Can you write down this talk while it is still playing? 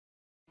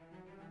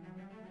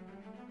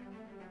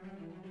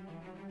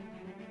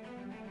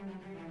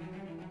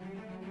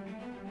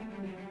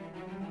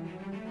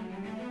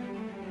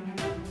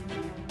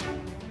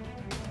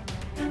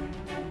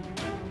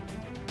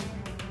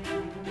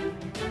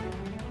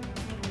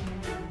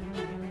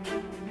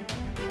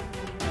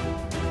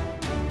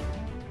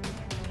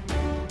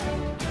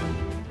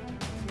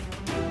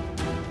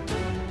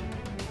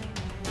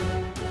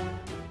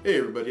Hey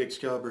everybody,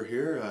 Exalibur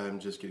here. I'm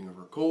just getting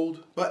over a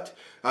cold, but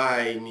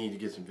I need to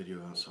get some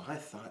video on, so I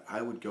thought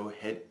I would go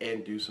ahead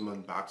and do some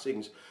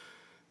unboxings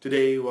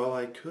today while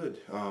I could.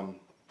 Yeah,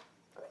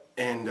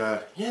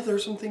 there are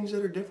some things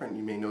that are different.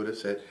 You may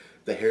notice that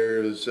the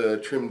hair is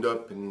trimmed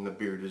up and the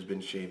beard has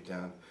been shaved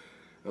down.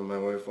 My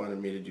wife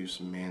wanted me to do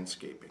some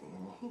manscaping.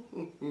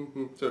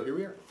 So here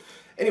we are.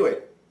 Anyway,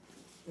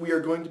 we are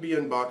going to be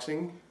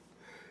unboxing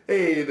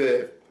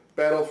the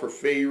Battle for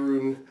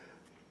Faerun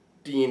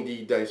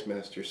D&D Dice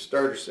Masters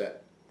starter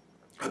set.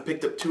 I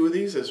picked up 2 of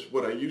these as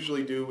what I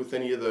usually do with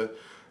any of the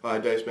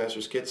Dice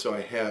Masters kits, so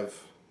I have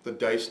the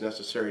dice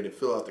necessary to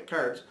fill out the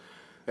cards.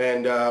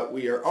 And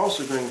we are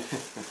also going to,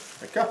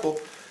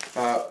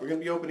 we're going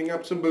to be opening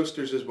up some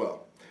boosters as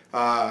well.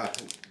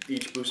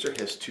 Each booster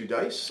has 2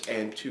 dice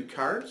and 2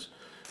 cards,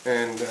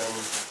 and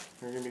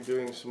we're going to be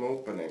doing some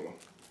opening.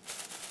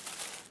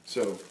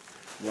 So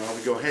while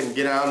we go ahead and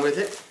get on with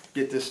it,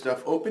 get this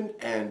stuff open,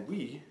 and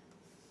we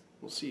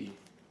will see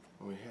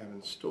what we have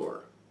in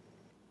store.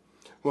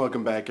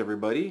 Welcome back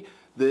everybody.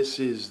 This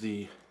is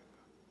the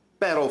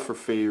Battle for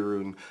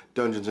Faerun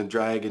Dungeons &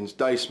 Dragons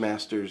Dice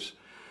Masters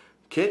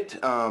kit.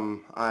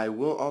 I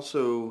will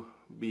also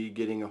be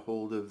getting a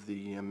hold of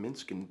the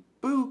Minsk and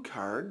Boo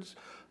cards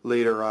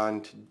later on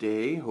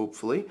today,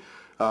 hopefully,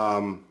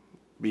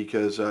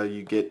 because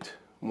you get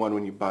one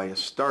when you buy a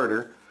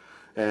starter.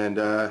 And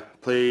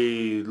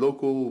play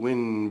local,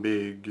 win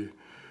big.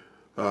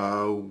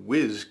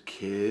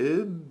 WizKids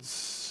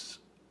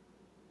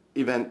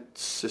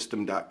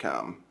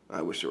eventsystem.com.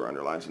 I wish there were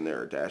underlines in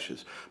there or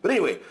dashes. But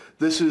anyway,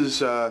 this is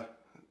the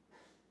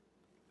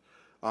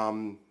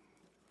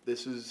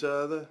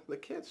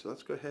kit. So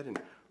let's go ahead and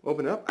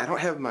open it up. I don't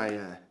have my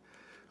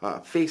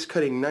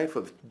face-cutting knife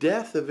of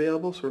death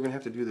available, so we're gonna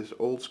have to do this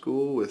old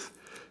school with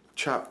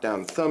chopped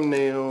down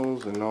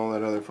thumbnails and all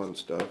that other fun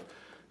stuff.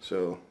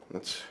 So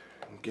let's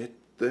get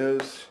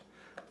those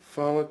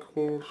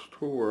follicles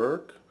to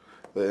work.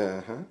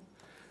 There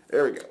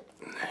we go.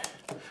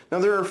 Now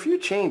there are a few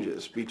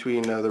changes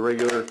between the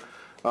regular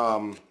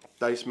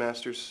Dice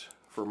Masters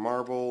for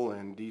Marvel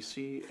and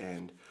DC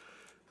and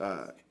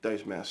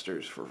Dice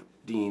Masters for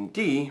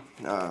D&D.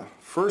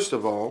 First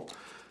of all,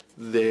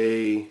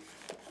 they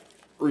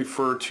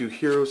refer to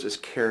heroes as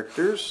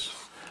characters.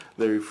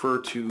 They refer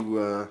to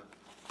your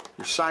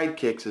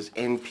sidekicks as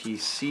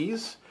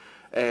NPCs,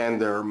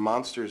 and there are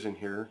monsters in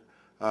here.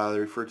 They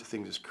refer to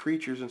things as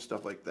creatures and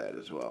stuff like that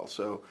as well.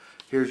 So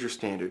here's your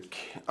standard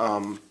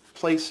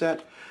play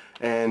set,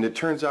 and it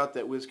turns out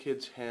that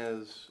WizKids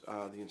has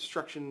the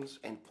instructions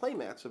and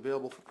playmats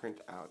available for print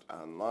out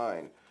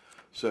online.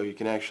 So you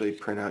can actually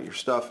print out your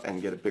stuff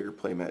and get a bigger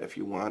playmat if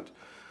you want.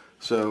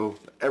 So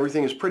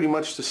everything is pretty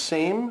much the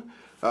same,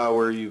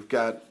 where you've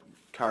got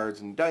cards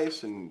and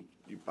dice, and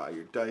you buy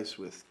your dice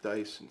with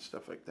dice and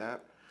stuff like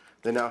that.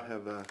 They now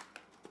have a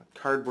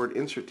cardboard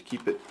insert to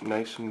keep it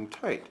nice and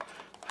tight.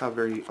 How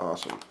very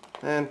awesome.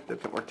 And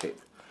they've got more tape.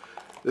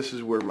 This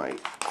is where my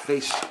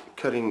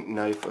face-cutting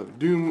knife of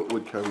doom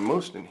would come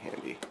most in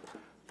handy,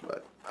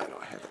 but I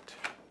don't have it.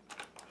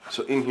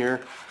 So in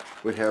here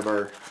we have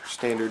our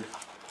standard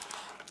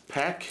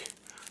pack,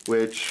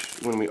 which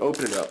when we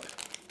open it up,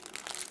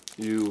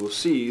 you will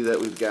see that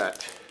we've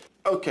got...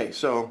 Okay,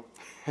 so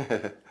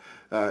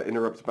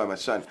interrupted by my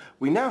son.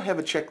 We now have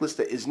a checklist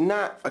that is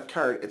not a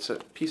card. It's a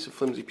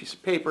flimsy piece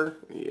of paper.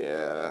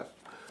 Yeah.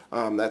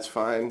 That's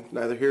fine,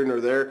 neither here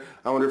nor there.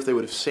 I wonder if they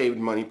would have saved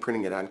money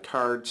printing it on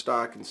card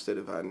stock instead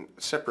of on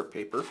separate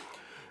paper.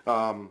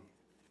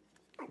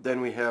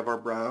 Then we have our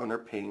brown, our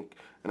pink,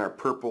 and our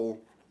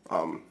purple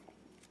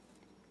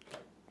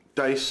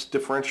dice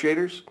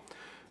differentiators.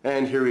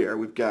 And here we are.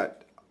 We've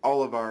got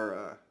all of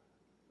our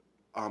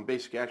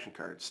basic action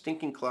cards.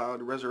 Stinking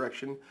Cloud,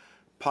 Resurrection,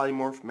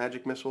 Polymorph,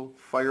 Magic Missile,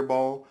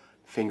 Fireball,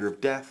 Finger of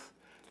Death,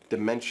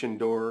 Dimension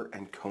Door,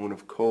 and Cone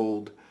of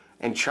Cold,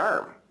 and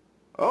Charm.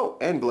 Oh,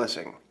 and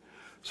Blessing.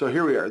 So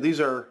here we are.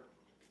 These are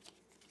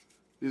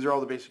all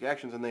the basic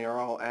actions, and they are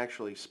all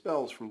actually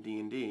spells from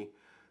D&D.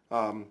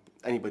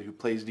 Anybody who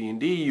plays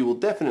D&D, you will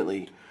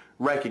definitely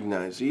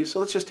recognize these. So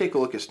let's just take a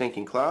look at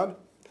Stinking Cloud.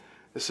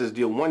 This says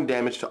deal 1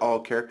 damage to all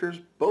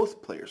characters,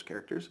 both players'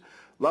 characters.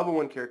 Level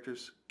 1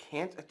 characters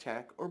can't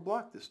attack or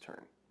block this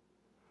turn.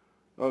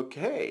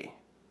 Okay.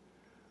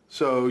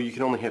 So you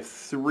can only have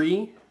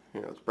 3.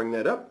 Here, let's bring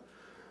that up.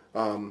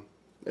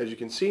 As you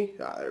can see,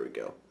 there we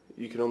go.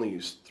 You can only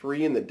use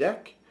 3 in the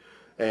deck,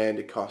 and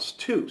it costs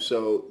 2.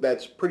 So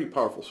that's a pretty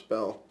powerful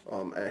spell,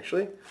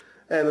 actually.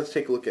 And let's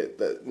take a look at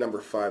the number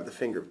 5, the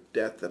Finger of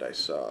Death that I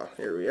saw.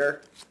 Here we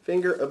are,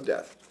 Finger of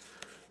Death.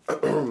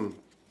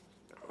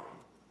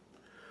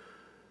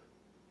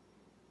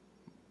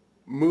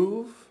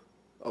 Move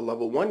a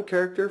level 1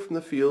 character from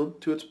the field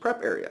to its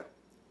prep area.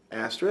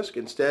 Asterisk,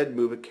 instead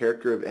move a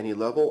character of any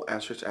level.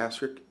 Asterisk,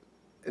 asterisk,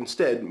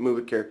 instead move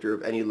a character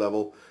of any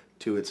level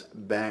to its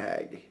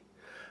bag.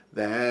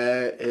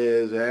 That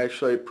is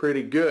actually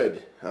pretty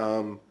good.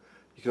 You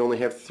can only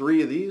have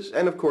 3 of these,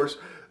 and of course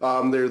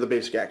they're the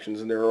basic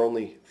actions, and there are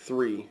only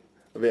 3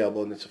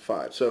 available, and it's a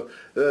 5. So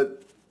the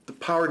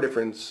power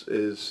difference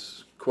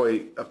is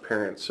quite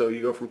apparent. So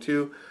you go from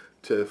 2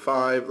 to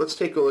 5. Let's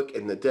take a look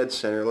in the dead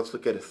center. Let's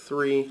look at a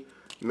 3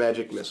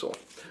 magic missile.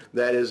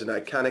 That is an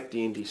iconic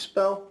D&D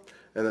spell,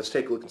 and let's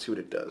take a look and see what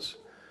it does.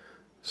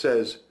 It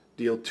says,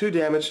 deal 2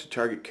 damage to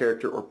target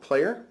character or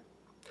player.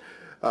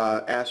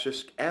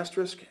 Asterisk,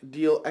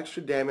 deal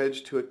extra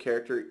damage to a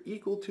character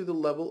equal to the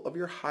level of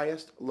your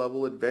highest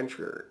level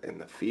adventurer in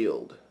the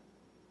field.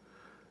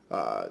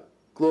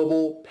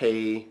 Global,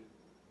 pay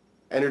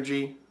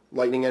energy,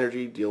 lightning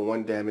energy, deal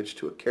 1 damage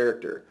to a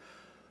character.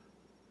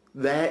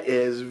 That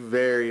is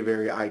very,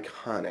 very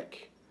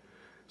iconic.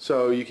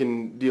 So you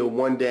can deal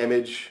 1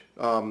 damage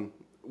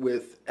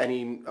with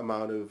any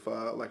amount of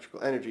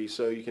electrical energy.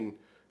 So you can,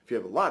 if you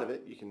have a lot of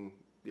it, you can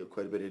deal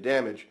quite a bit of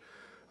damage.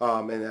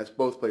 And that's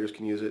both players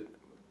can use it.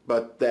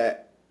 But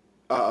that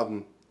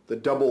the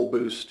double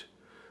boost,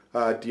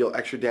 deal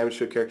extra damage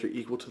to a character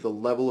equal to the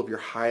level of your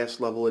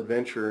highest level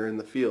adventurer in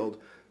the field.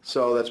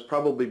 So that's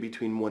probably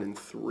between 1 and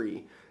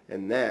 3.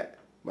 And that,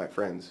 my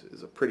friends,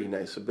 is a pretty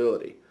nice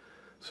ability.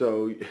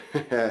 So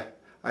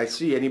I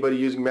see anybody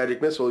using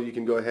Magic Missile, you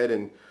can go ahead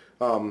and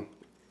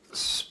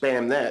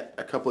spam that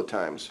a couple of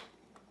times.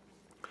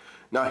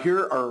 Now here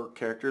are our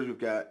characters. We've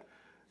got,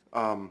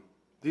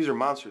 these are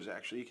monsters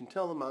actually. You can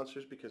tell the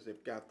monsters because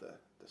they've got the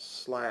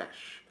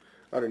slash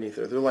underneath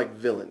there. They're like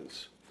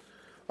villains.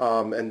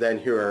 And then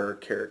here are our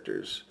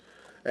characters.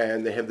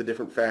 And they have the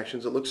different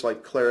factions. It looks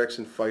like clerics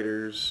and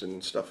fighters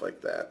and stuff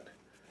like that.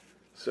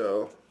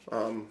 So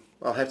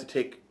I'll have to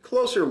take a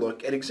closer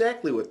look at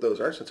exactly what those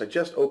are since I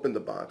just opened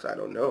the box. I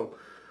don't know.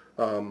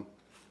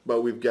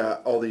 But we've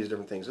got all these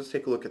different things. Let's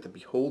take a look at the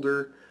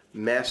Beholder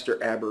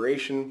Master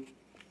Aberration.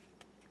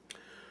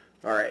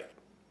 Alright.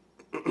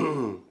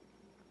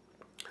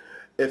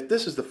 If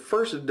this is the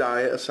first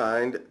die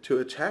assigned to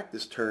attack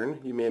this turn,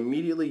 you may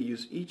immediately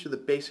use each of the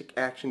basic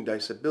action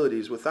dice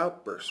abilities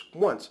without burst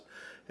once,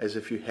 as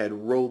if you had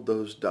rolled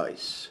those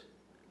dice.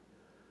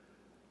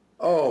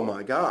 Oh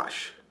my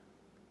gosh.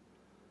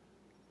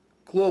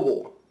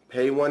 Global,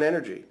 pay 1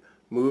 energy.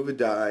 Move a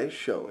die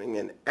showing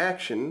an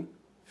action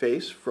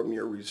face from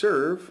your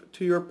reserve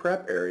to your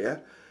prep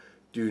area.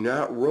 Do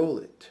not roll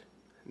it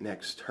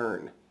next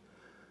turn.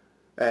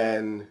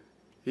 And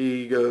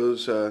he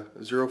goes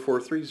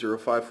 043,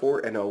 054,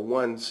 and a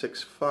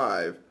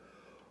 165.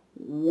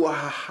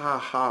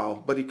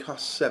 Wow, but he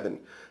costs 7.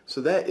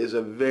 So that is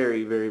a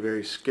very, very,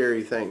 very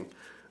scary thing.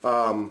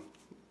 And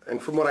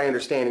from what I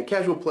understand, in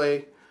casual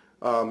play,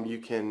 you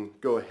can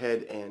go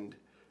ahead and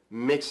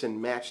mix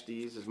and match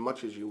these as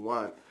much as you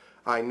want.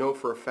 I know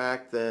for a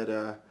fact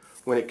that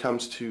when it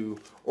comes to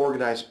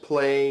organized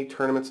play,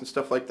 tournaments and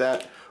stuff like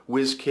that,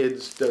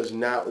 WizKids does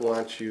not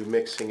want you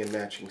mixing and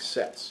matching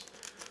sets.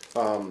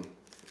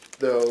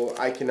 Though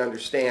I can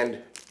understand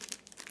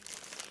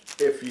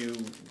if you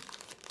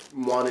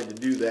wanted to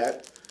do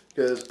that,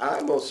 because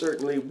I most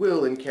certainly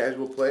will in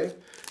casual play.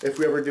 If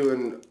we ever do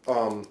an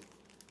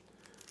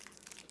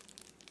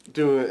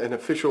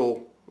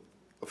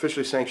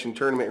officially sanctioned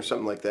tournament or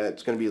something like that,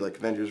 it's going to be like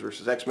Avengers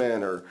versus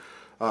X-Men or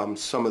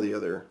some of the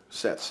other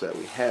sets that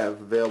we have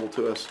available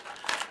to us.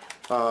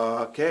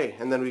 Okay,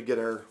 and then we get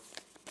our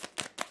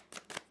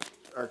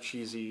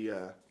cheesy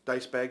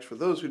dice bags for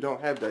those who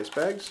don't have dice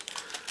bags.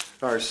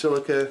 Our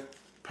silica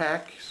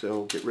pack,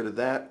 so get rid of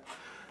that.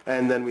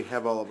 And then we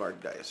have all of our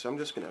dice. So I'm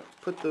just going to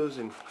put those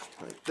in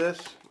like this.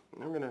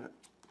 And I'm going to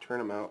turn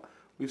them out.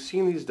 We've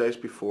seen these dice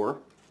before.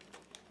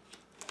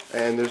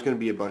 And there's going to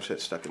be a bunch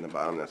that's stuck in the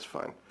bottom. That's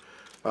fine.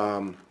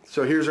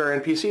 So here's our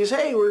NPCs.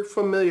 Hey, we're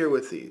familiar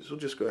with these. We'll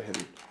just go ahead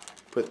and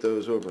put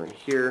those over in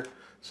here,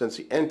 since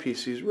the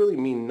NPCs really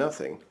mean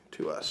nothing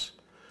to us.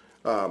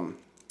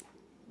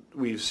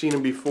 We've seen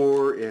them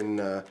before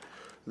in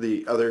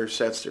the other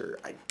sets. They're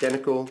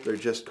identical. They're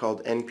just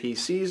called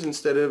NPCs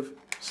instead of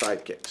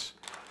sidekicks.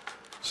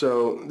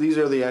 So these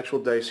are the actual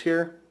dice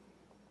here.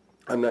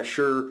 I'm not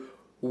sure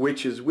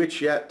which is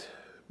which yet,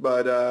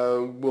 but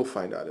we'll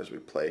find out as we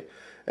play.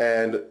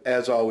 And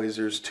as always,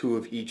 there's 2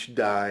 of each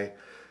die.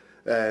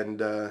 And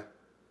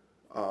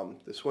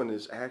this one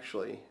is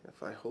actually,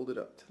 if I hold it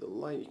up to the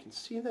light, you can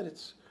see that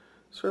it's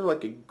sort of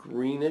like a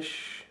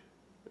greenish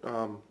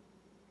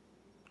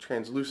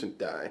translucent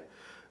die.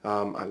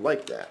 I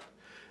like that.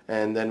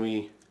 And then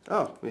we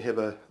have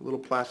a little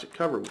plastic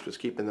cover which is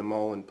keeping them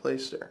all in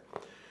place there.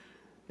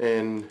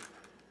 And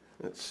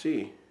let's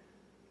see,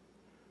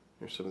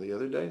 here's some of the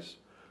other dice.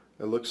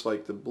 It looks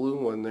like the blue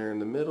one there in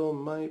the middle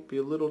might be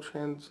a little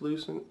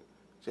translucent,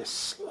 just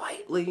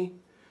slightly.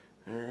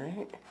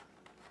 Alright.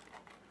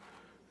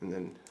 And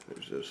then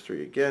there's those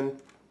 3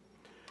 again.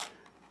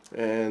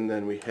 And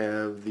then we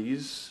have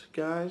these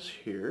guys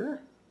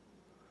here.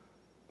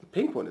 The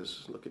pink one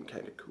is looking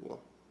kind of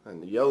cool.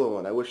 And the yellow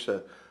one, I wish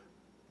that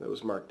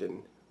was marked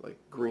in like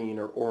green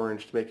or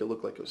orange to make it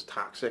look like it was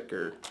toxic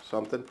or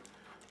something.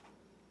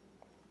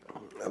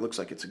 That looks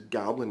like it's a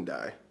goblin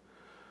die.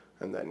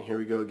 And then here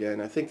we go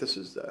again. I think this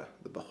is the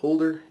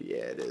Beholder. Yeah,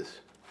 it is.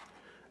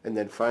 And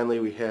then finally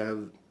we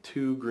have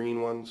 2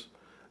 green ones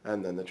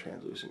and then the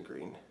translucent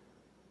green.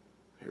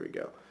 Here we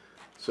go.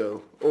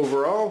 So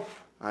overall,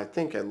 I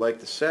think I like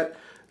the set.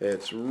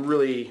 It's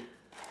really,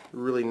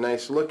 really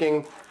nice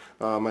looking.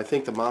 I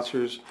think the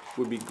monsters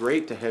would be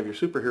great to have your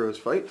superheroes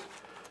fight.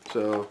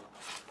 So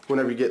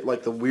whenever you get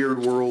like the weird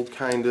world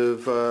kind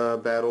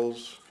of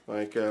battles,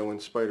 like when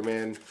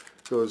Spider-Man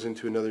goes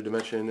into another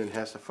dimension and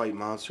has to fight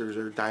monsters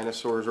or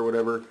dinosaurs or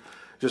whatever,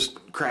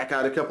 just crack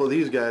out a couple of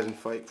these guys and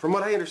fight. From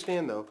what I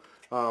understand though,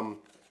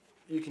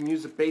 you can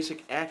use the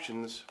basic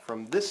actions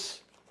from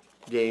this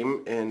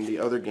game and the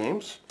other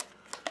games.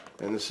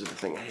 And this is the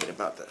thing I hate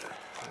about the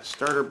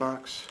starter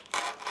box.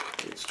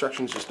 The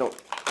instructions just don't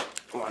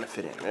want to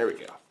fit in. There we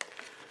go.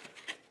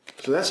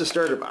 So that's the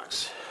starter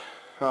box.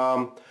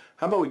 How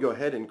about we go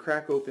ahead and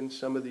crack open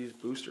some of these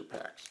booster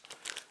packs.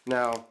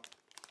 Now,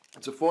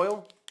 it's a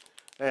foil,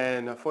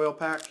 and a foil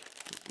pack,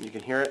 you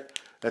can hear it,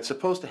 that's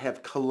supposed to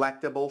have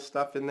collectible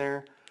stuff in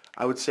there.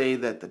 I would say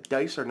that the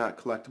dice are not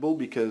collectible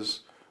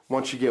because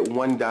once you get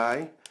one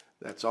die,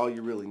 that's all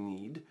you really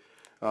need.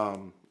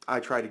 I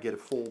try to get a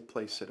full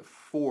play set of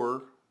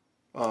 4,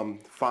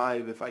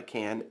 5 if I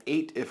can,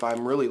 8 if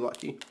I'm really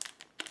lucky.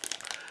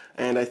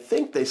 And I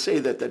think they say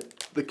that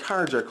the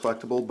cards are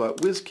collectible, but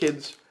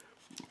WizKids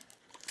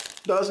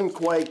doesn't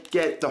quite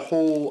get the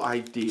whole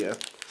idea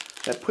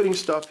that putting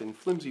stuff in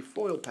flimsy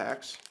foil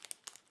packs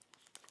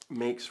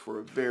makes for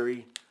a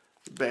very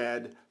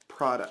bad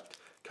product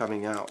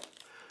coming out.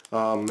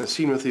 As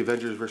seen with the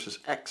Avengers versus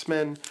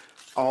X-Men,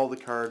 all the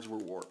cards were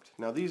warped.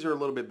 Now these are a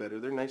little bit better.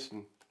 They're nice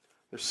and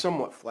they're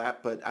somewhat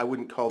flat, but I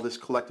wouldn't call this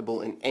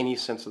collectible in any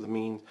sense of the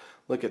means.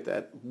 Look at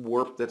that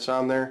warp that's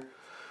on there.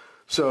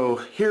 So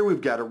here we've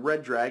got a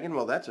red dragon.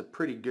 Well, that's a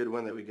pretty good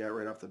one that we got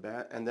right off the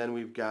bat. And then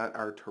we've got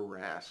our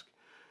Tarask.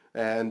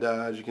 And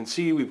as you can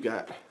see, we've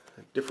got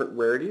different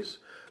rarities.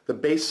 The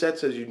base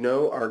sets, as you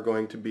know, are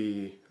going to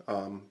be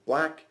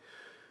black.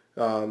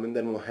 And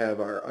then we'll have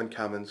our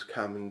uncommons,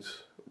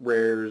 commons,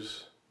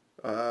 rares,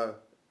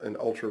 and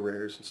ultra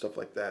rares and stuff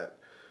like that.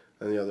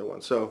 And the other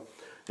one. So,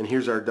 and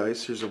here's our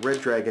dice. Here's a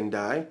red dragon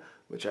die,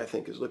 which I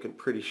think is looking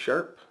pretty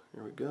sharp.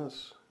 Here we go.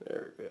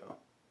 There we go.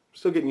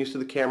 Still getting used to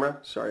the camera.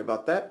 Sorry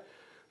about that.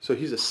 So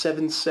he's a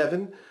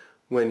 7/7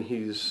 when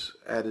he's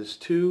at his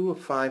 2, a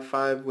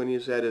 5/5 when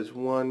he's at his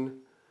 1,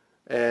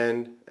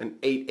 and an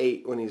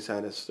 8/8 when he's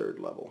on his 3rd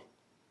level.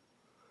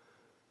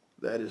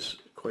 That is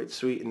quite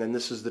sweet. And then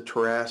this is the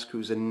Tarask,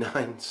 who's a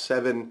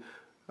 9/7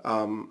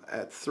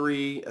 at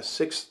 3, a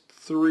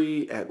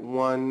 6/3 at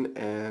 1,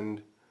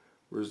 and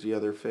where's the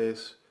other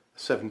face? A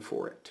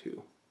 7/4 at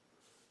 2.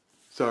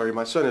 Sorry,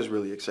 my son is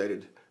really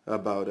excited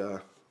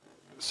about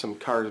some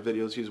cars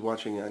videos he's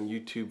watching on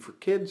YouTube for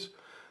kids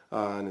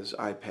on his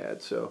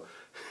iPad. So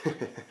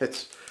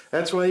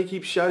that's why he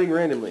keeps shouting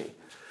randomly.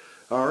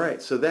 All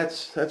right, so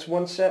that's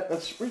one set.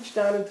 Let's reach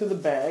down into the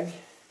bag,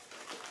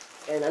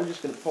 and I'm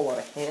just going to pull out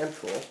a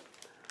handful.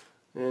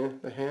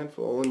 A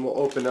handful, and we'll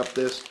open up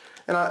this.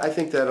 And I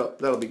think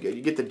that'll be good.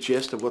 You get the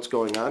gist of what's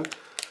going on.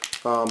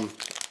 I'll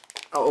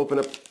open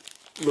up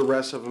the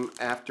rest of them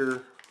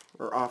after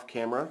or off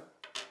camera,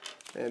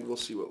 and we'll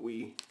see what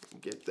we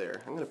get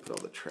there. I'm going to put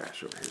all the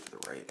trash over here to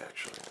the right,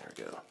 actually. There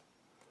we go.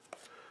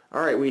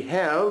 All right, we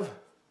have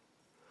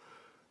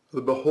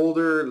the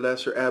Beholder,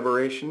 Lesser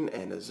Aberration,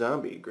 and a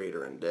Zombie, Greater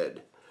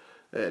Undead.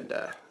 And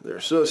their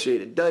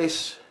associated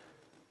dice.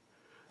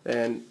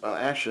 And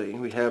actually,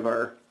 we have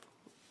our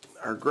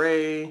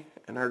gray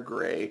and our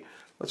gray.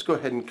 Let's go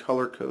ahead and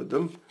color code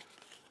them.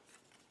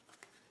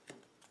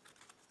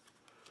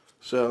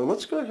 So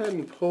let's go ahead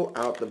and pull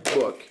out the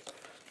book,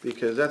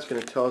 because that's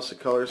going to tell us the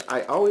colors.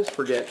 I always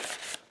forget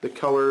the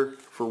color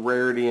for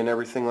rarity and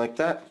everything like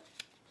that.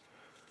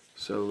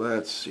 So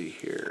let's see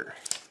here.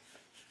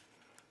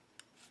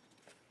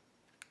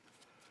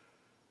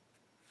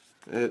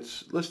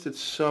 It's listed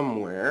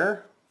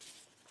somewhere,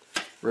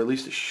 or at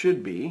least it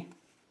should be.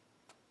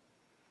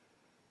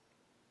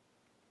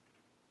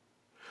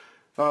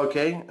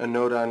 Okay, a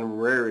note on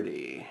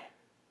rarity.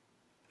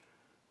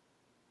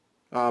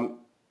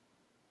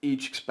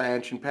 Each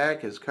expansion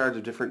pack has cards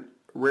of different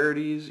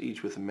rarities,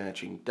 each with a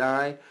matching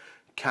die.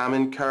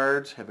 Common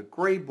cards have a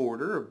gray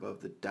border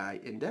above the die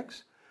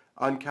index.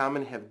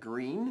 Uncommon have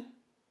green.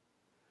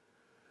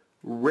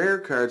 Rare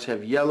cards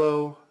have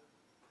yellow.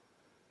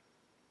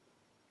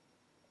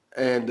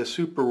 And the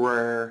super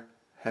rare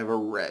have a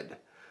red.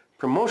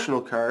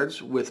 Promotional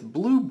cards with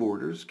blue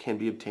borders can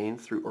be obtained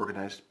through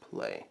organized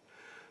play.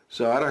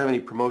 So I don't have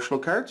any promotional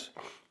cards.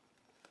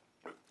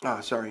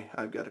 Sorry,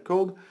 I've got a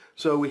cold.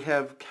 So we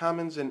have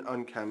commons and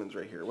uncommons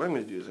right here. What I'm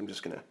going to do is I'm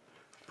just going to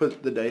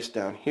put the dice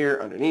down here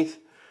underneath,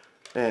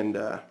 and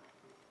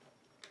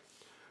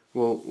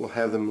we'll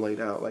have them laid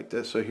out like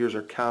this. So here's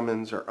our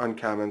commons, our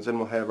uncommons, and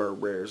we'll have our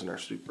rares and our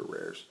super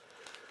rares.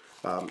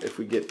 If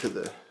we get to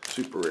the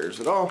super rares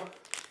at all,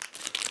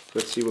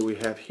 let's see what we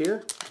have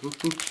here.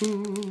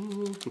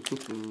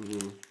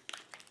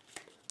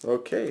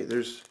 Okay,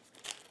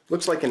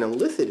 looks like an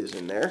Illithid is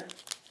in there.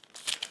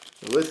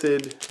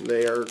 Illithid,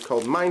 they are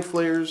called Mind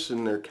Flayers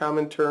in their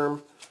common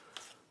term,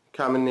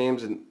 common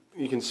names, and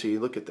you can see,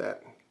 look at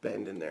that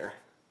bend in there.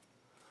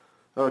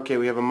 Okay,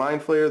 we have a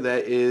Mind Flayer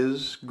that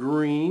is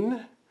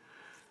green,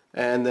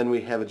 And then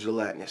we have a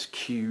gelatinous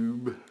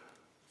cube.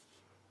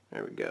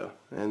 There we go.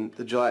 And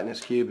the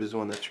gelatinous cube is the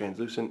one that's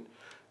translucent.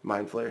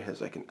 Mind Flayer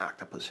has like an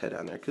octopus head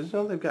on there, because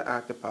they've got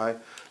octopi.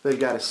 They've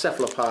got a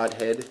cephalopod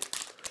head.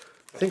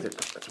 I think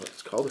that's what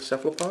it's called, a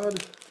cephalopod.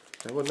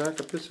 Is that what an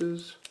octopus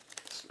is?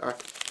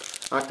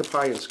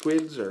 Octopi and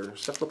squids are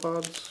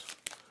cephalopods?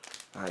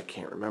 I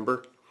can't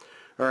remember.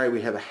 Alright,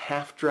 we have a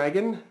half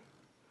dragon,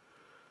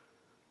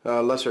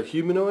 lesser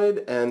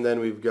humanoid, and then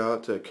we've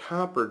got a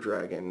copper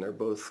dragon. They're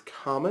both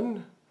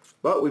common,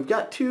 but we've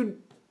got two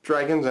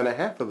dragons and a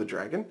half of a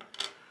dragon.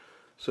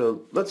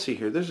 So let's see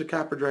here. There's a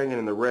copper dragon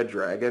and the red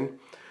dragon,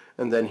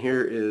 and then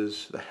here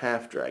is the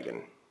half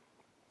dragon.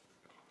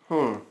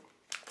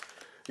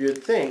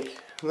 You'd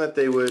think that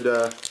they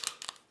would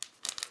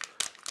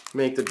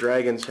make the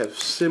dragons have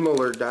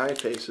similar die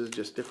faces,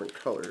 just different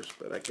colors,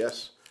 but I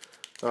guess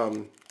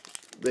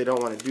they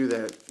don't want to do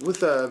that.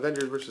 With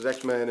Avengers vs.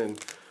 X-Men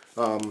and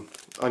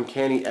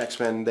Uncanny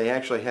X-Men, they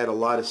actually had a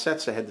lot of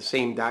sets that had the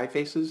same die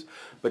faces,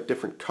 but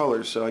different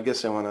colors, so I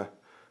guess they want to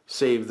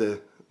save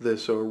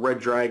this. So a red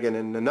dragon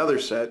in another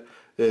set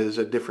is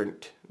a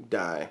different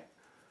die.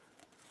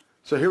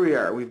 So here we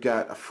are. We've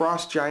got a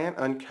frost giant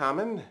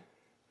uncommon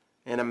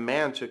and a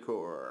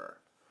manticore,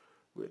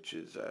 which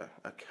is a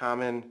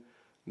common.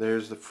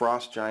 There's the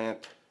frost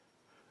giant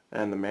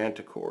and the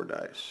manticore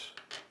dice,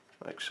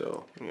 like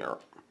so. Yeah.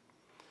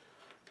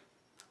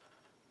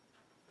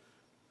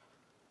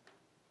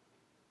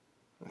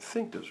 I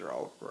think those are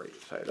all right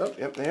side up.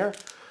 Yep, they are.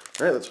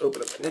 All right, let's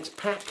open up the next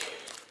pack.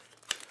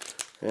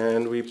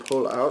 And we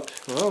pull out,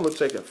 well, it looks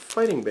like a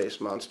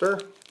fighting-based monster.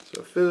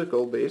 So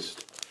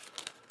physical-based.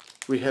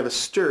 We have a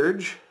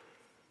Sturge,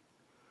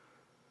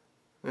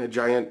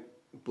 giant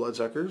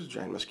bloodsuckers,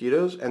 giant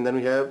mosquitoes, and then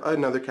we have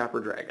another copper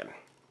dragon.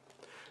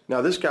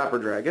 Now this copper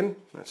dragon,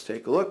 let's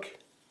take a look.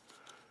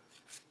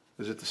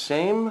 Is it the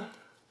same?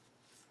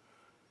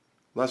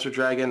 Lesser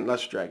dragon,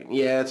 lesser dragon.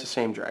 Yeah, it's the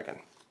same dragon.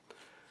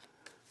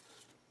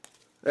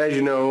 As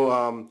you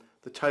know,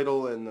 the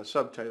title and the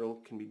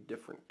subtitle can be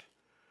different.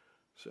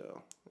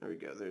 So there we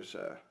go. There's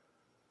a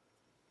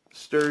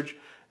Sturge,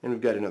 and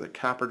we've got another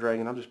copper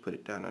dragon. I'll just put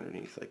it down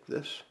underneath like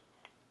this.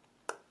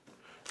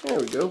 There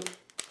we go.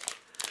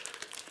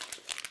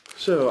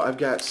 So I've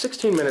got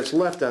 16 minutes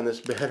left on this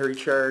battery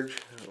charge.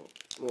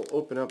 We'll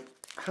open up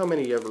how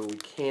many ever we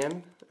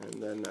can, and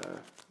then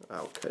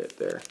I'll cut it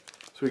there.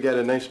 So we got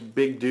a nice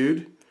big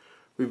dude.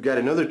 We've got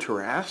another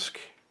Tarrasque.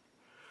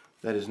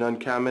 That is an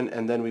uncommon,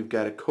 and then we've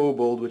got a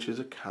kobold, which is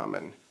a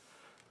common.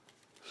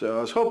 So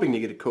I was hoping to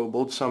get a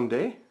kobold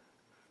someday.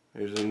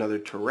 There's another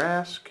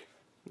Tarrasque.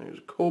 There's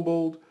a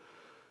kobold.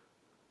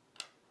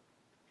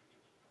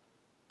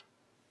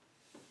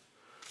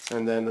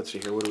 And then let's see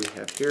here, what do we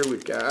have here?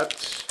 We've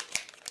got,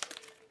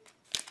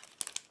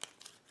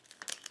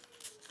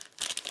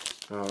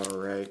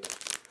 alright,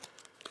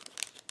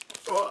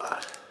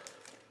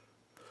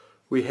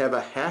 we have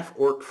a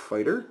half-orc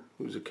fighter,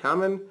 who's a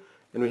common,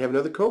 and we have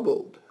another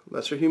kobold.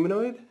 Lesser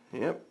humanoid?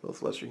 Yep,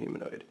 both lesser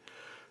humanoid.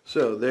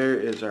 So there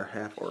is our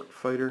half-orc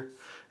fighter,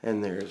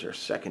 and there is our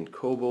second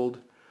kobold.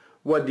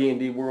 What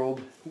D&D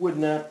world would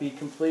not be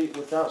complete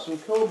without some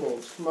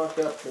kobolds mucked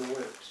up the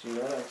works, you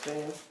know what I'm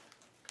saying?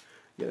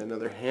 Get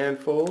another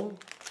handful,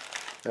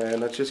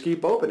 and let's just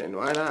keep opening.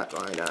 Why not?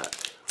 Why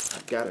not?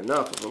 I've got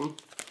enough of them.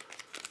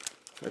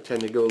 I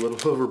tend to go a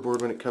little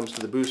overboard when it comes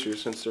to the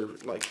boosters, since they're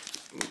like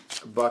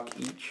 $1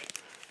 each.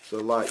 It's a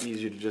lot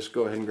easier to just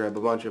go ahead and grab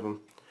a bunch of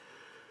them.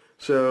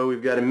 So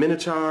we've got a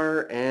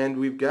Minotaur, and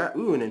we've got,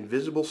 ooh, an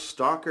invisible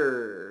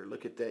stalker.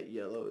 Look at that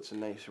yellow. It's a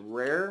nice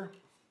rare.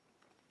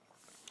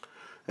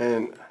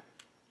 And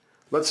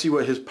let's see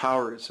what his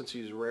power is. Since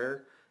he's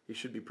rare, he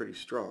should be pretty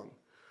strong.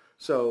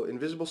 So,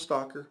 invisible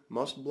stalker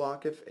must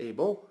block if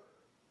able.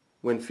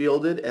 When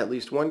fielded, at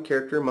least one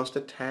character must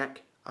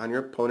attack on your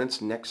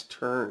opponent's next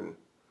turn.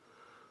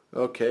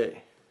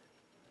 Okay.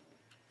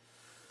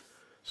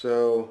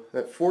 So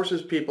that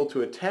forces people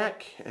to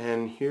attack,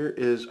 and here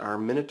is our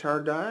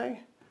Minotaur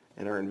die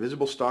and our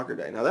invisible stalker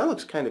die. Now that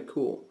looks kind of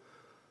cool.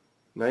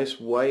 Nice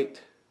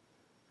white,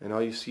 and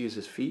all you see is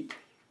his feet.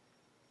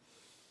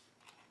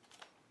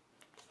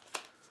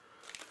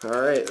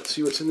 Alright, let's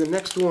see what's in the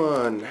next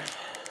one.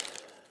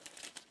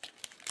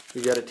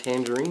 We got a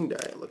tangerine die,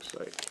 it looks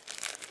like.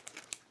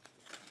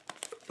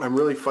 I'm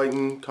really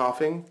fighting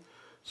coughing,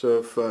 so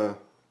if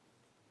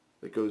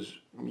it goes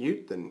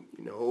mute, then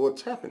you know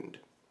what's happened.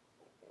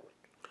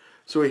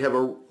 So we have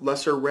a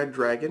lesser red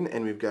dragon,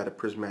 and we've got a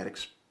prismatic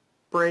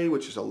spray,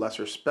 which is a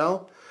lesser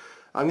spell.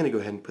 I'm going to go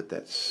ahead and put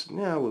that,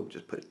 no, we'll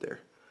just put it there.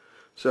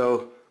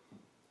 So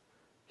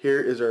here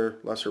is our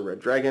lesser red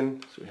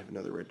dragon, so we have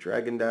another red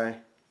dragon die.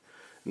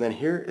 And then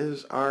here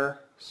is our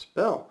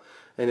spell.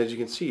 And as you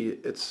can see,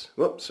 it's,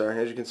 whoops, sorry,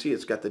 as you can see,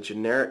 it's got the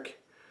generic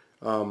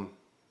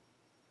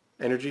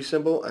energy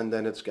symbol, and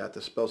then it's got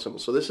the spell symbol.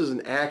 So this is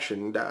an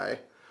action die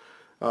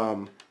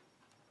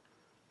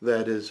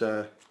that is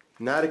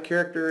not a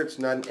character, it's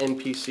not an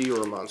NPC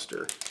or a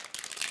monster.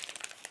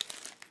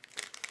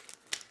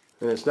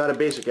 And it's not a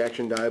basic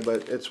action die,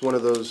 but it's one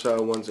of those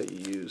ones that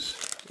you use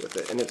with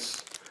it. And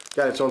it's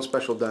got its own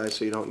special die,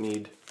 so you don't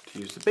need to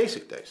use the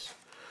basic dice.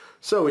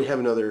 So we have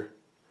another,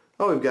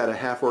 oh, we've got a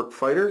half-orc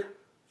fighter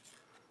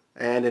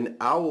and an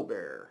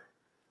owlbear.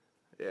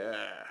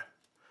 Yeah.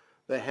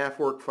 The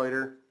half-orc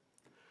fighter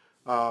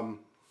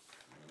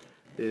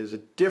is a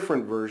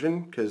different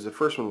version because the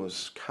first one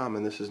was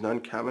common. This is an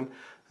uncommon.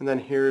 And then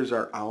here's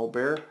our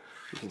owlbear.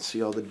 You can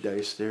see all the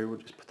dice there. We'll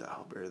just put the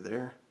owlbear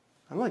there.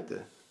 I like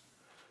the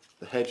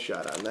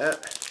headshot on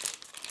that.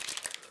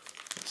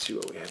 Let's see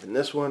what we have in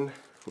this one.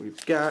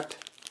 We've got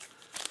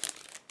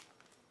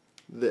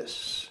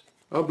this.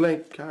 Oh,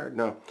 blank card.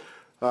 No.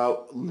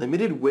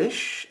 Limited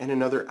Wish and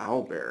another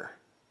owlbear.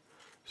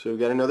 So we've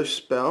got another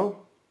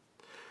spell.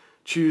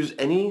 Choose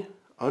any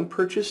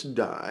unpurchased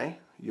die,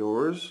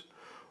 yours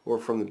or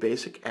from the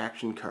basic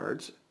action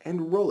cards,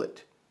 and roll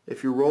it.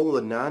 If you roll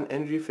a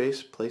non-energy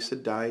face, place the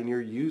die in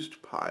your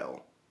used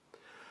pile.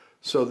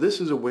 So this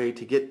is a way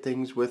to get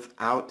things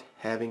without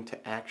having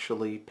to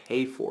actually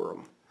pay for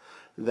them.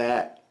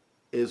 That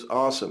is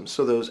awesome.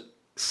 So those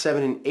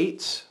 7 and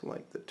 8s,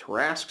 like the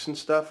Tarrasques and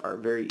stuff, are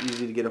very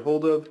easy to get a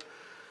hold of.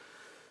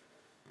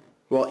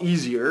 Well,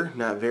 easier,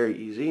 not very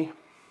easy.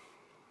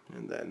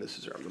 And then this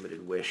is our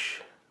Limited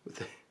Wish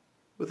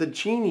with a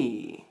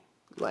genie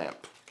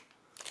lamp.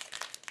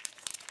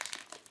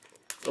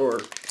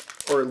 Or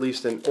at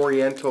least an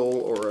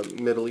Oriental or a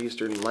Middle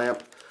Eastern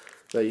lamp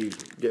that you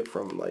get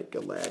from like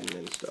Aladdin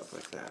and stuff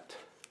like that.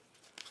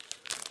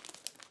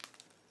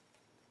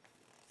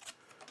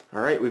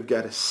 Alright, we've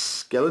got a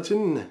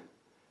skeleton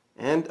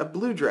and a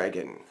blue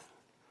dragon.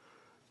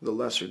 The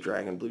lesser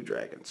dragon, blue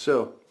dragon.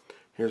 So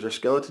here's our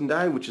skeleton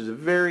die, which is a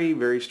very,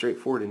 very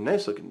straightforward and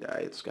nice looking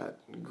die. It's got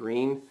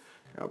green.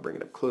 I'll bring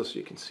it up close so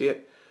you can see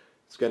it.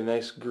 It's got a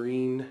nice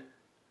green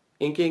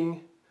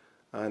inking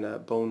on a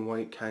bone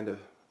white kind of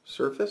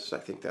surface. I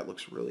think that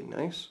looks really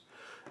nice.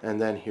 And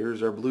then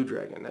here's our blue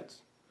dragon.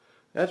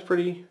 That's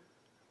pretty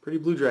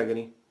blue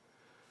dragony.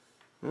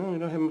 Well, we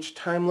don't have much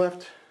time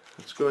left.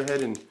 Let's go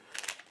ahead and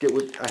get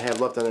what I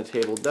have left on the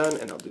table done,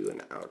 and I'll do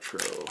an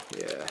outro.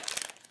 Yeah.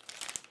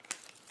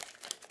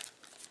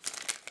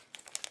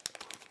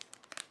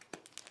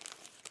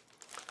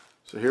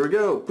 So here we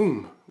go.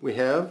 Boom. We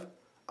have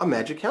a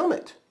magic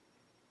helmet,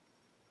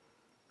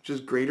 which is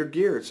greater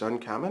gear. It's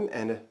uncommon,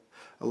 and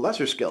a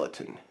lesser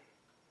skeleton.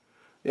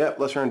 Yep,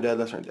 lesser undead,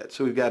 lesser undead.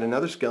 So we've got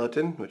another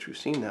skeleton, which we've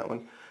seen that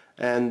one,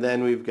 and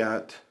then we've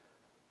got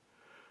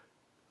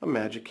a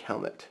magic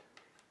helmet.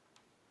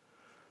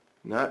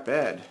 Not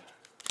bad.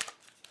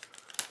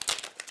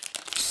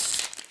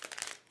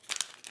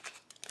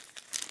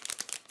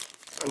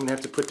 I'm going to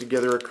have to put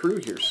together a crew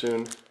here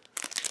soon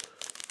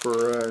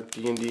for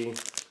D&D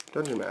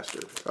Dungeon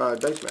Masters,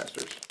 Dice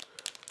Masters.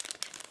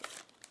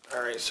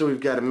 Alright, so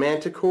we've got a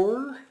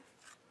Manticore,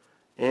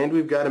 and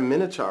we've got a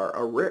Minotaur,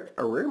 a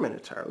rare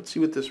Minotaur. Let's see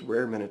what this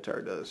rare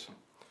Minotaur does.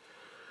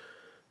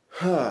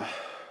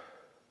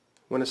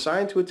 When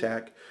assigned to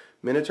attack,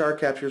 Minotaur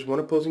captures one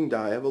opposing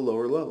die of a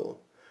lower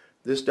level.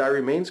 This die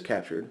remains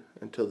captured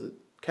until the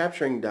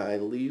capturing die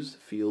leaves the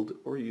field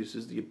or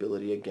uses the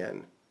ability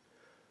again.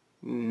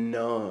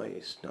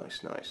 Nice,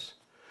 nice, nice.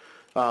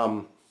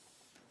 One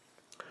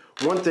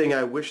thing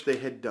I wish they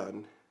had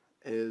done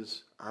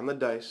is on the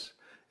dice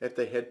if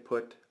they had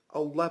put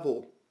a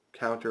level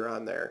counter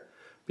on there,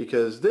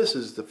 because this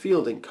is the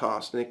fielding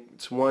cost, and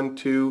it's 1,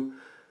 2,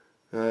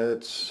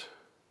 there's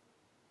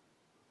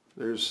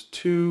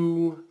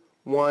 2,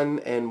 1,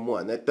 and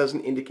 1. That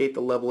doesn't indicate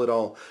the level at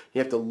all. You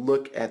have to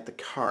look at the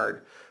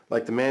card.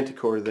 Like the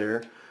Manticore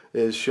there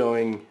is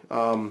showing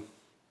the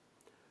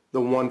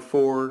 1,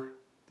 4,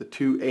 the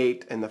 2,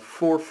 8, and the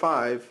 4,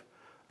 5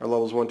 are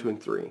levels 1, 2,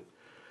 and 3.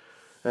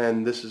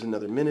 And this is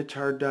another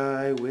Minotaur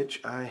die,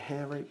 which I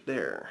have right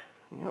there.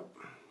 Yep.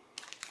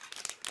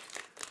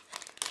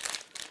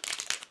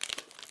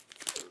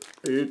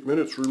 8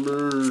 minutes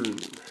remain.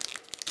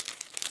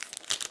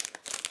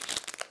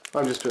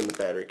 I'm just doing the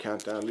battery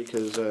countdown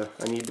because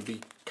I need to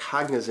be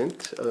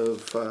cognizant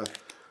of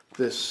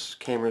this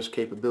camera's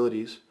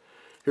capabilities.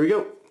 Here we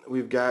go.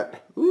 We've got,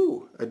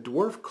 a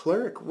Dwarf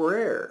Cleric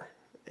rare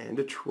and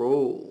a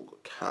Troll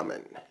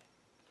common.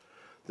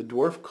 The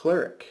Dwarf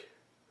Cleric.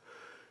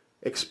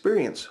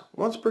 Experience.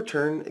 Once per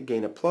turn,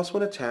 gain a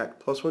 +1 attack,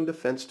 +1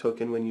 defense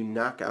token when you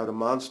knock out a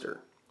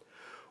monster.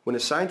 When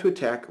assigned to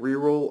attack,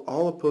 reroll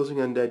all opposing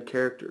undead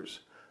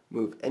characters.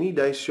 Move any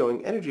dice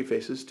showing energy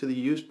faces to the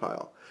used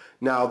pile.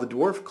 Now, the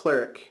Dwarf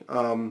Cleric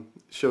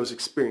shows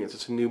experience.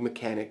 It's a new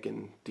mechanic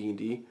in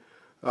D&D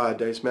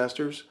Dice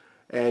Masters.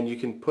 And you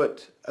can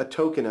put a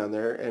token on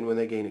there, and when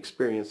they gain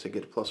experience, they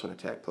get a +1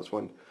 attack,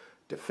 +1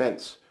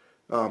 defense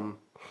on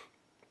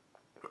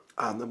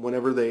them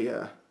whenever they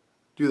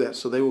do that.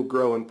 So they will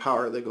grow in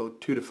power. They go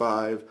 2 to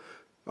 5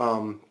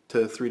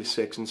 to 3 to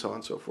 6, and so on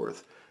and so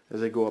forth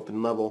as they go up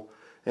in level.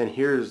 And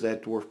here's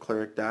that Dwarf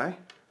Cleric die.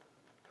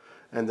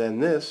 And then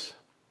this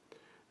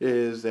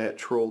is that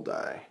Troll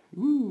die.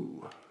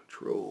 Ooh,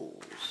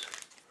 trolls.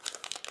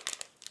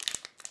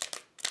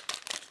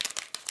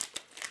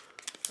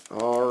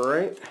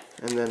 Alright,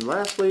 and then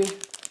lastly,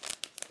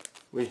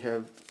 we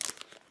have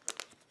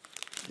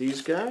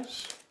these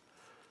guys.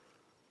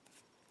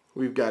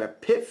 We've got a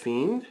Pit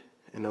Fiend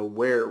and a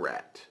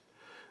Were-Rat.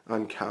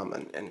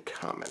 Uncommon and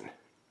common.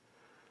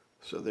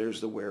 So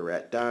there's the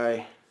Were-Rat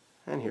die,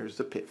 and here's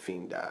the Pit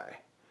Fiend die.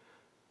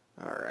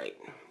 Alright.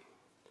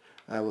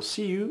 I will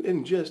see you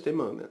in just a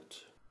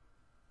moment.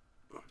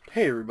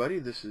 Hey everybody,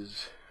 this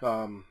is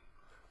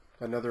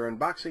another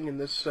unboxing, and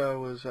this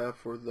was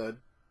for the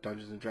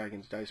Dungeons &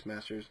 Dragons Dice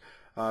Masters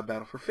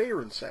Battle for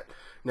Faerun set.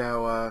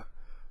 Now,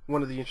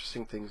 one of the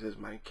interesting things is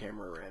my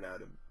camera ran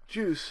out of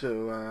juice,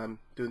 so I'm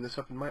doing this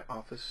up in my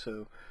office,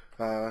 so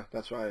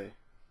that's why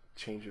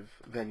change of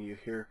venue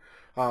here.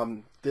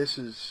 This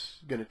is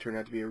going to turn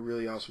out to be a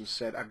really awesome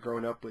set. I've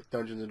grown up with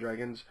Dungeons &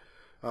 Dragons.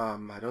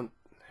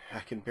 I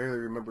can barely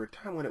remember a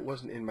time when it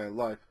wasn't in my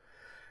life,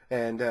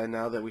 and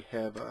now that we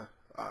have a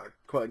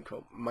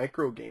quote-unquote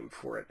micro game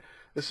for it,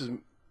 this is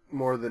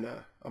more than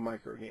a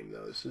micro game,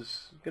 though. This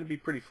is going to be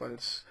pretty fun.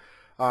 It's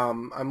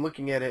I'm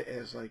looking at it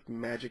as like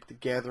Magic the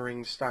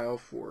Gathering style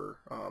for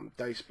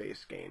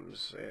dice-based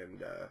games,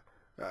 and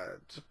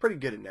it's a pretty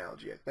good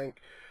analogy, I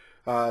think,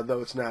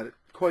 though it's not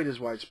quite as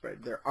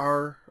widespread. There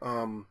are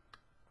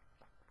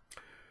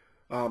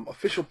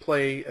official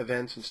play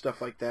events and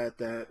stuff like that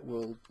that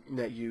will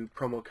net you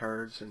promo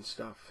cards and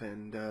stuff,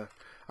 and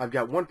I've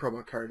got one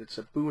promo card. It's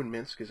a Boo and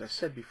Minsk, as I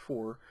said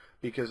before,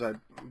 because I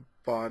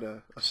bought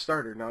a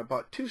starter. Now I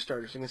bought two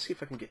starters. I'm going to see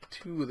if I can get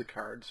two of the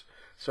cards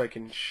so I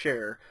can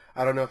share.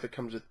 I don't know if it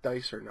comes with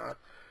dice or not.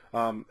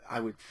 I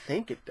would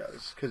think it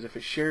does, because if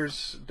it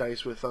shares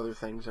dice with other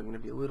things, I'm going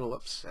to be a little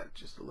upset,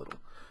 just a little,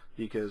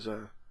 because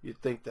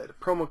you'd think that a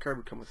promo card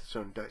would come with its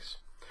own dice.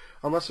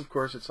 Unless, of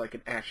course, it's like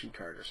an action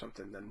card or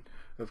something, then,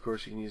 of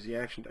course, you can use the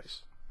action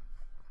dice.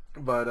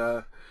 But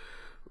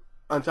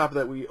on top of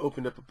that, we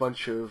opened up a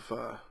bunch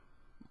of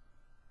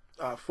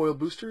foil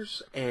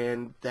boosters,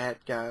 and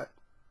that got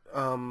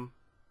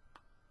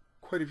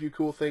quite a few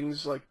cool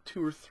things, like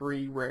 2 or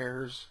 3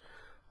 rares,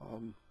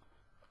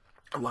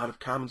 a lot of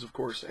commons, of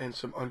course, and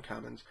some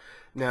uncommons.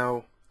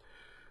 Now,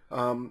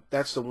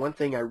 that's the one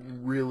thing I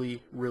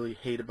really, really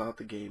hate about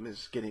the game,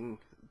 is getting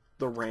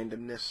the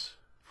randomness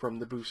from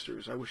the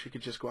boosters. I wish you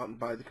could just go out and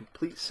buy the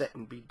complete set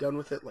and be done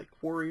with it like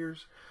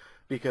Warriors,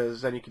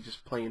 because then you can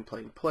just play and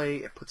play and play.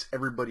 It puts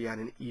everybody on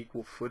an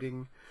equal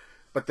footing.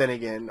 But then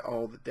again,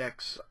 all the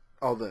decks,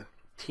 all the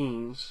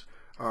teams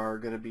are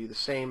going to be the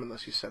same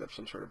unless you set up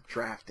some sort of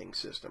drafting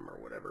system or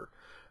whatever.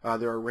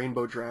 There are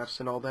rainbow drafts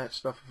and all that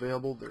stuff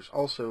available. There's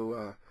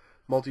also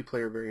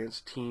multiplayer variants,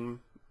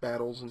 team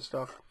battles and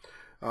stuff.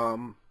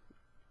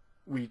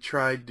 We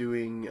tried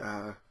doing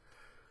a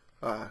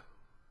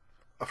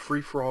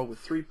free-for-all with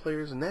 3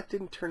 players, and that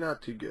didn't turn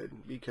out too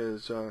good,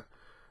 because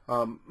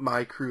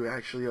my crew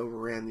actually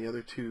overran the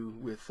other 2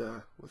 with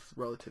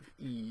relative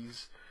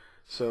ease.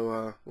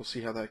 So we'll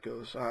see how that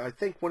goes. I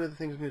think one of the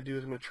things I'm going to do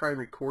is I'm going to try and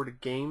record a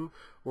game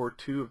or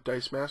 2 of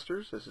Dice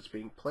Masters as it's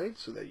being played,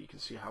 so that you can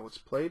see how it's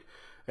played,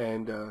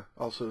 and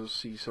also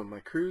see some of my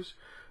crews.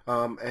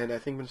 And I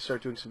think I'm going to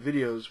start doing some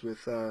videos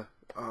with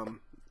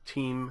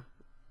team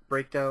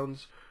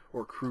breakdowns,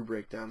 or crew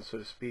breakdowns, so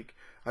to speak.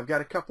 I've got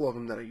a couple of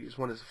them that I use.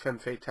 One is the Femme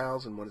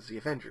Fatales, and one is the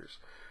Avengers.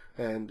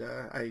 And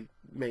I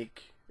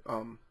make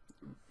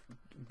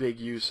big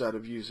use out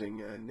of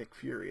using Nick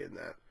Fury in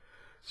that.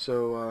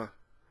 So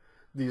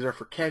these are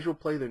for casual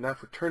play. They're not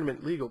for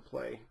tournament legal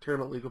play.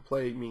 Tournament legal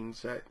play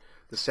means that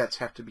the sets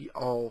have to be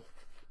all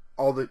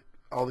the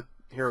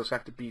heroes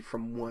have to be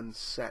from one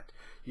set.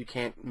 You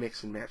can't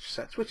mix and match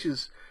sets, which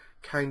is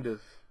kind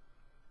of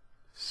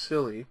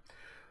silly.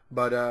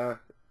 But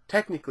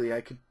technically,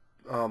 I could,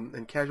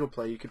 in casual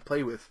play, you could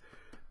play with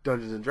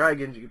Dungeons &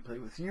 Dragons, you could play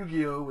with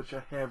Yu-Gi-Oh!, which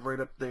I have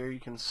right up there. You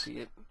can see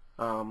it.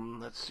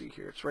 Let's see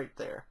here. It's right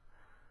there.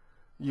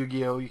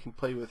 Yu-Gi-Oh! You can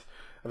play with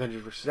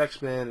Avengers vs.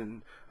 X-Men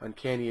and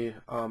Uncanny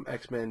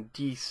X-Men,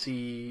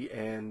 DC,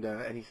 and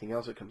anything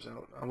else that comes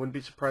out. I wouldn't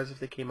be surprised if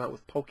they came out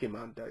with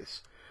Pokemon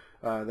dice.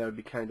 That would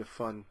be kind of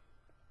fun.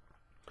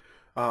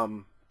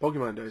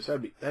 Pokemon dice,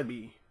 that'd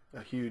be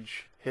a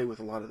huge hit with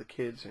a lot of the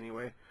kids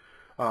anyway.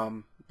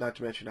 Not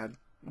to mention I'd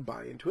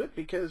buy into it,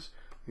 because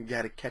you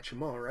gotta catch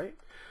them all, right?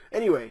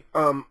 Anyway,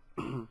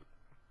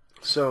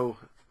 so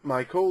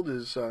my cold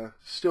is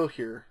still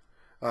here.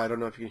 I don't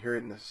know if you can hear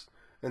it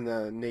in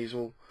the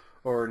nasal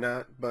or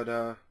not,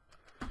 but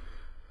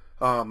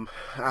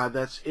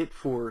that's it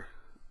for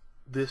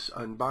this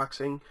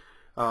unboxing.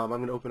 I'm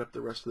going to open up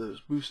the rest of those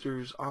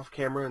boosters off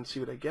camera and see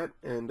what I get,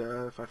 and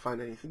if I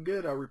find anything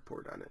good, I'll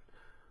report on it.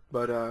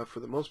 But for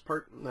the most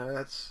part,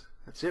 that's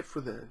it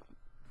for the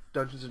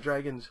Dungeons &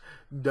 Dragons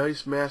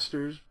Dice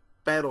Masters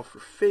Battle for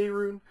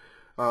Faerun.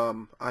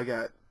 I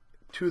got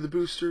 2 of the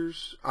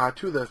boosters,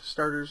 2 of the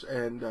starters,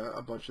 and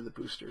a bunch of the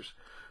boosters.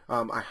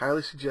 I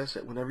highly suggest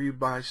that whenever you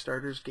buy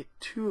starters, get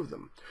 2 of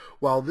them.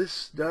 While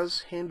this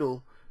does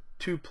handle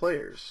 2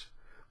 players,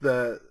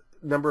 the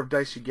number of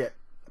dice you get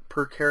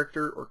per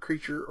character or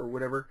creature or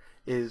whatever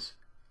is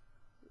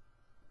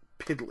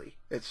piddly.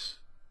 It's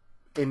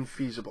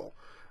infeasible.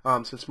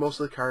 Since most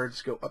of the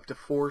cards go up to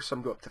 4,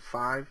 some go up to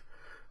 5.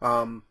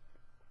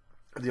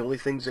 The only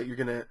things that you're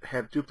going to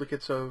have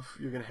duplicates of,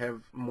 you're going to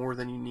have more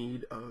than you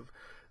need of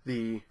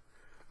the,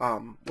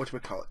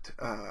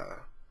 whatchamacallit,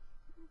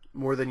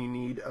 more than you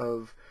need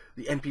of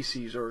the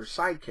NPCs or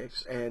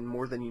sidekicks, and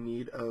more than you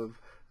need of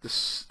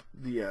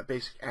the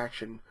basic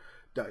action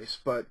dice.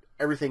 But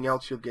everything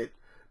else you'll get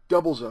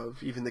doubles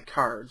of, even the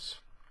cards.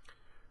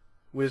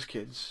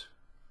 WizKids,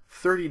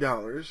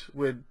 $30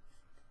 would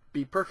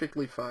be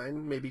perfectly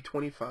fine, maybe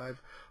 $25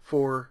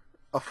 for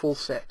a full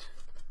set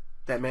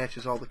that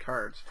matches all the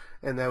cards,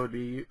 and that would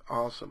be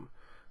awesome.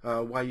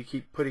 Why you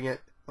keep putting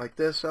it like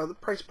this? The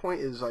price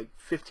point is like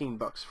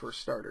 $15 for a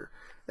starter.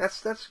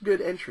 That's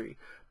good entry,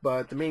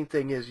 but the main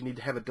thing is you need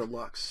to have a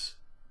deluxe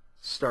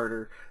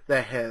starter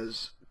that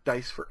has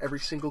dice for every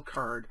single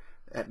card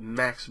at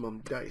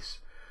maximum dice.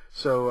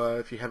 So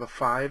if you have a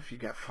 5, you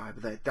got 5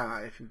 of that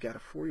die. If you've got a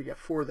 4, you got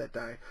 4 of that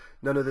die.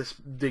 None of this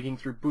digging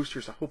through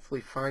boosters to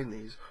hopefully find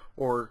these,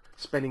 or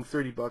spending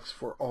 $30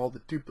 for all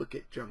the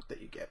duplicate junk that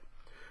you get.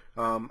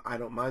 I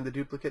don't mind the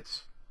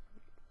duplicates.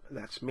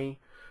 That's me.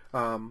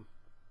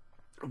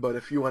 But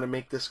if you want to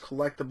make this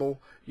collectible,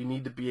 you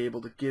need to be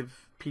able to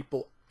give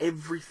people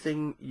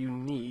everything you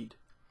need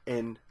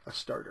in a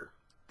starter.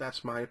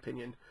 That's my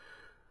opinion.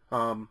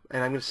 And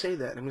I'm going to say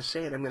that. I'm going to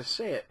say it. I'm going to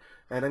say it.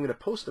 And I'm going to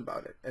post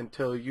about it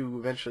until you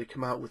eventually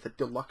come out with a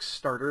deluxe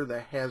starter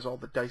that has all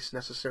the dice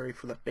necessary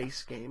for the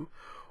base game,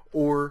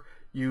 or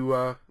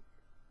you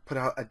put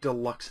out a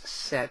deluxe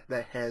set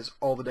that has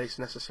all the dice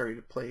necessary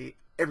to play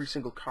every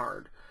single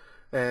card.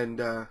 And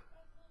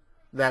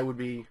that would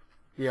be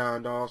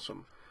beyond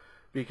awesome,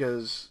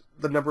 because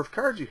the number of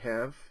cards you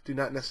have do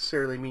not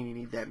necessarily mean you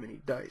need that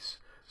many dice.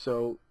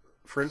 So,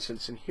 for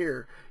instance, in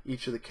here,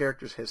 each of the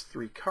characters has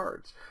 3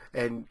 cards,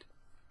 and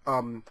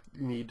you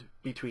need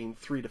between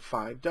 3 to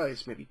 5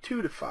 dice, maybe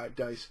 2 to 5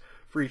 dice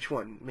for each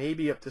one,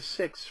 maybe up to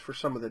 6 for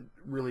some of the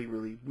really,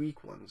 really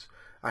weak ones.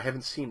 I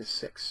haven't seen a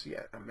 6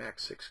 yet, a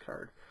max 6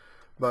 card.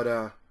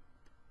 But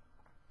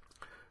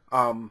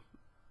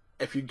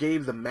if you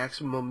gave the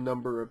maximum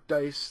number of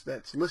dice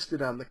that's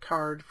listed on the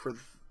card for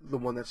the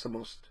one that's the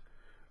most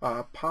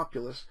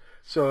populous,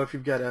 so if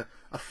you've got a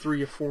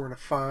 3, a 4, and a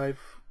 5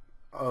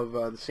 of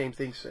the same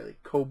thing, say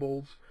like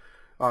kobolds,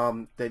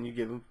 then you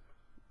give them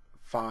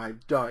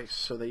 5 dice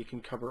so that you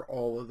can cover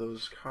all of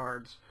those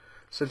cards,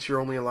 since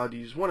you're only allowed to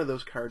use one of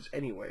those cards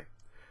anyway.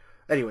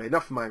 Anyway,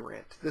 enough of my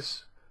rant.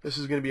 This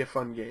is going to be a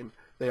fun game.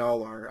 They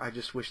all are. I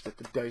just wish that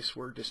the dice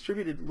were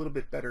distributed a little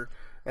bit better,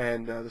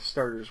 and the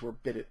starters were a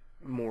bit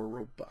more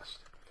robust.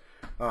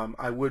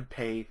 I would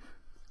pay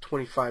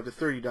 $25 to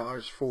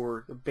 $30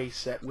 for the base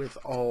set with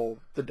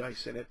all the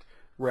dice in it,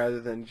 rather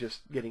than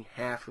just getting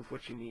half of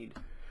what you need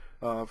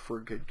for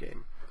a good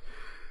game.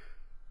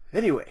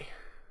 Anyway,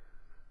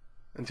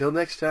 until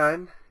next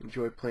time,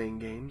 enjoy playing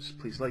games.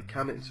 Please like,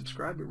 comment, and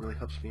subscribe. It really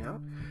helps me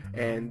out.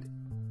 And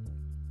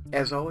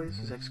as always,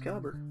 this is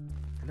Excalibur,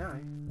 and I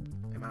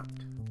am out.